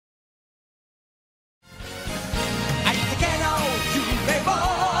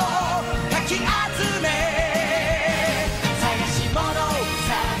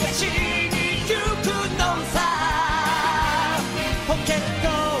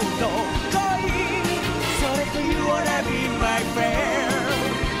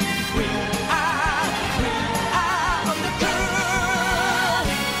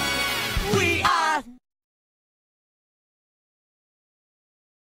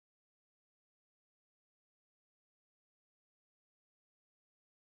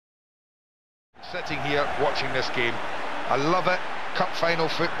Sitting here watching this game, I love it. Cup final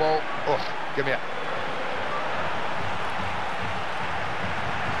football. Oh, give me it.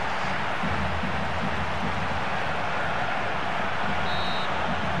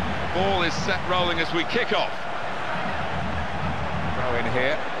 Ball is set rolling as we kick off. Throw in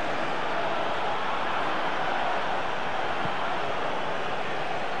here.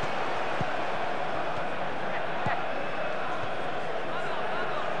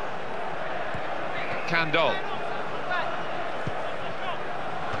 Candle.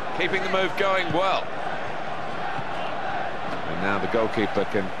 Keeping the move going well. And now the goalkeeper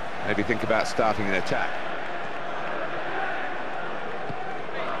can maybe think about starting an attack.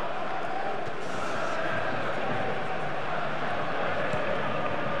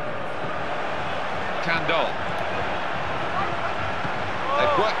 Candle.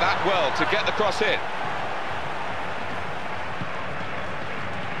 They've worked that well to get the cross in.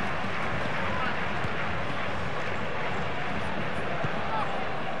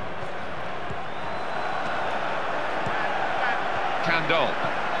 Candle.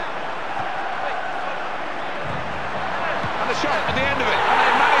 And the shot at the end of it, and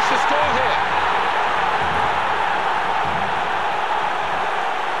they managed to score here.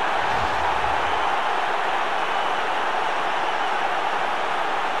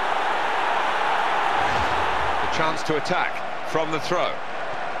 The chance to attack from the throw.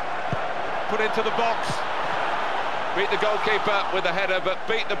 Put into the box. Beat the goalkeeper with the header, but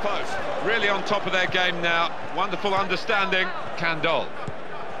beat the post. Really on top of their game now. Wonderful understanding. Candle.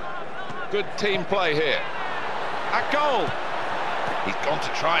 Good team play here. At goal. He's gone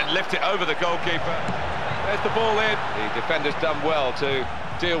to try and lift it over the goalkeeper. There's the ball in. The defender's done well to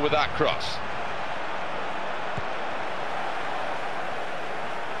deal with that cross.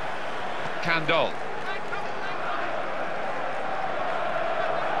 Candle.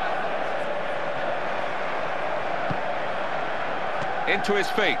 Into his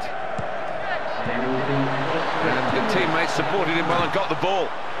feet. And the teammates supported him well and got the ball.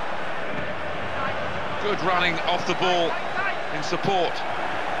 Good running off the ball in support.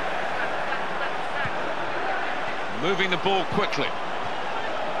 Moving the ball quickly.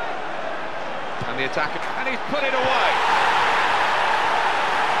 And the attacker, and he's put it away.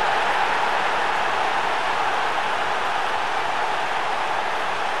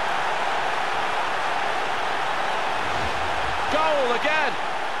 Goal again,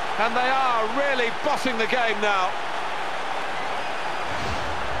 and they are really bossing the game now.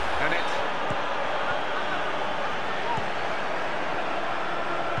 And it's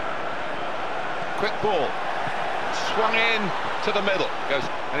quick ball, swung in to the middle. Goes,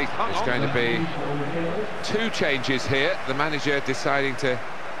 and he's hung on. There's going to be two changes here. The manager deciding to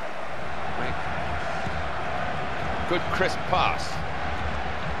make good crisp pass.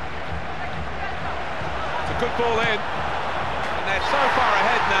 It's a good ball in. And they're so far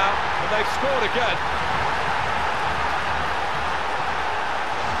ahead now, but they've scored again.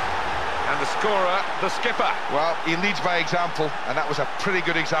 And the scorer, the skipper. Well, he leads by example, and that was a pretty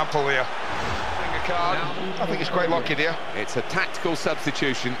good example there. I think it's quite lucky there. It's a tactical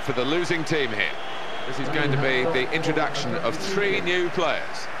substitution for the losing team here. This is going to be the introduction of 3 new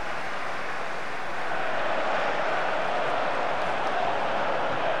players.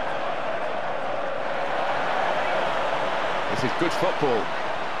 This is good football,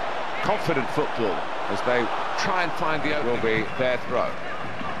 confident football, as they try and find the opening. Will be their throw.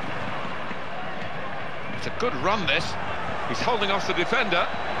 It's a good run, this. He's holding off the defender.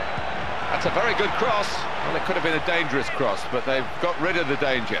 That's a very good cross. Well, it could have been a dangerous cross, but they've got rid of the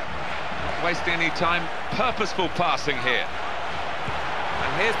danger. Not wasting any time, purposeful passing here.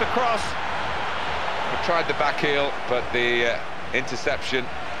 And here's the cross. They tried the back heel, but the interception.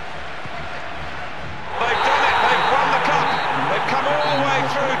 They've done it, they've won the cup. They've come all the way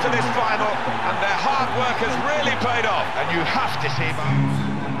through to this final, and their hard work has really paid off. And you have to say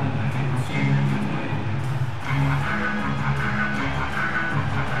that.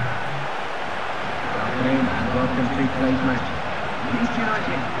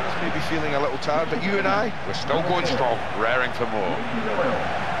 Maybe feeling a little tired, but you and I, we're still going strong, raring for more.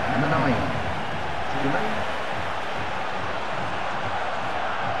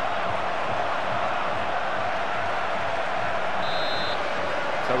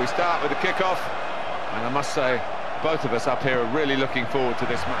 So we start with the kick-off, and I must say, both of us up here are really looking forward to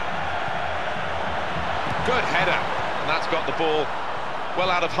this match. Good header, and that's got the ball well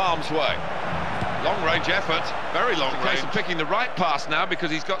out of harm's way. Long-range effort, very long range. It's a case of picking the right pass now because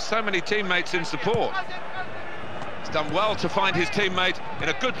he's got so many teammates in support. He's done well to find his teammate in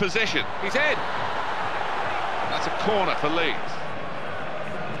a good position. He's in. That's a corner for Leeds.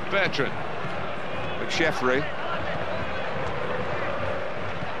 Bertrand. McSheffrey.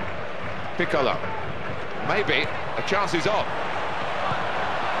 Piccolo. Maybe a chance is on.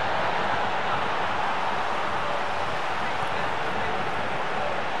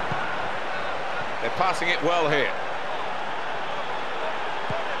 They're passing it well here.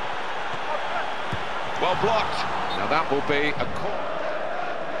 Well blocked. Now that will be a corner.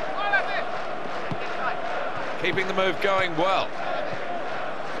 Keeping the move going well.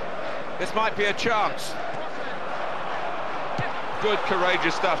 This might be a chance. Good,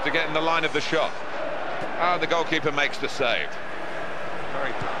 courageous stuff to get in the line of the shot. Ah, the goalkeeper makes the save.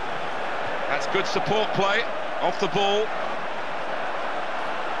 Very good. That's good support play off the ball.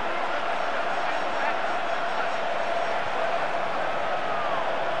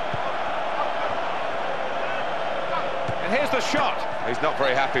 And here's the shot. He's not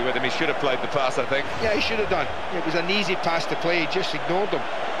very happy with him. He should have played the pass, I think. Yeah, he should have done. It was an easy pass to play. He just ignored them.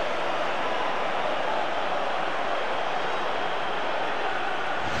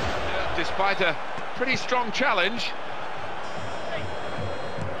 Despite a pretty strong challenge.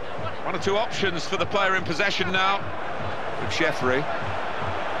 One or two options for the player in possession now. McSheffrey.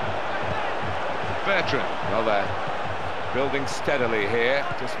 Bertrand. Well, they're building steadily here,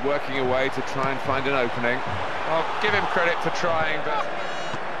 just working away to try and find an opening. I'll give him credit for trying, but...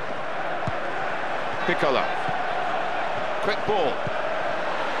 Piccolo. Quick ball.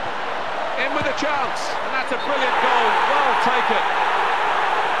 In with a chance, and that's a brilliant goal. Well taken.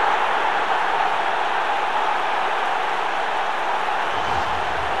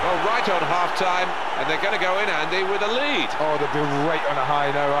 Right on half-time, and they're going to go in, Andy, with a lead. Oh, they'll be right on a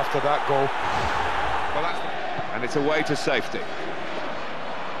high now after that goal. Well, and it's away to safety.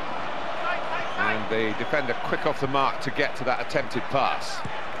 And the defender quick off the mark to get to that attempted pass.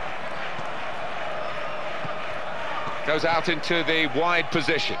 Goes out into the wide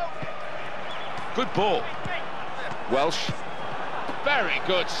position. Good ball. Welsh. Very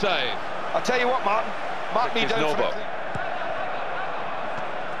good save. I'll tell you what, Martin. Mark me down for it.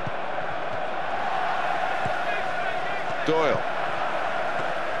 Doyle.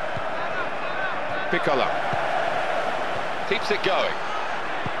 Piccolo. Keeps it going.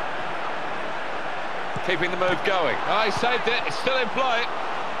 Keeping the move going. Oh, he saved it. It's still in play.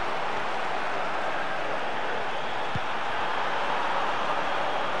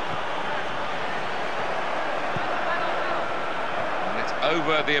 And it's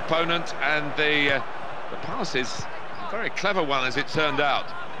over the opponent, and the pass is a very clever one, as it turned out.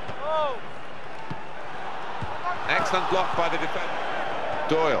 Excellent block by the defender.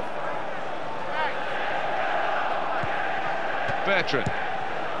 Doyle. Bertrand.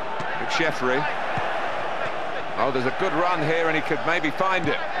 McSheffrey. Oh, there's a good run here, and he could maybe find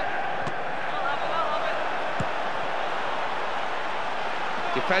it.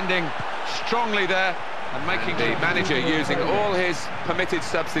 Defending strongly there, and making the manager using all his permitted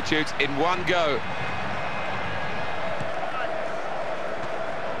substitutes in one go.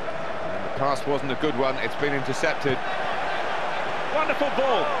 Pass wasn't a good one, it's been intercepted. Wonderful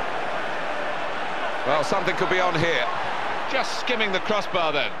ball. Well, something could be on here. Just skimming the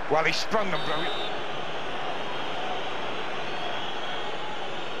crossbar then. Well, he sprung them brilliant.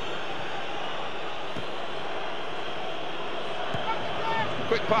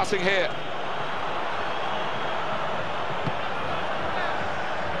 Quick passing here.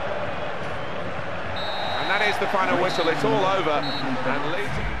 And that is the final whistle. It's all over. And Leeds...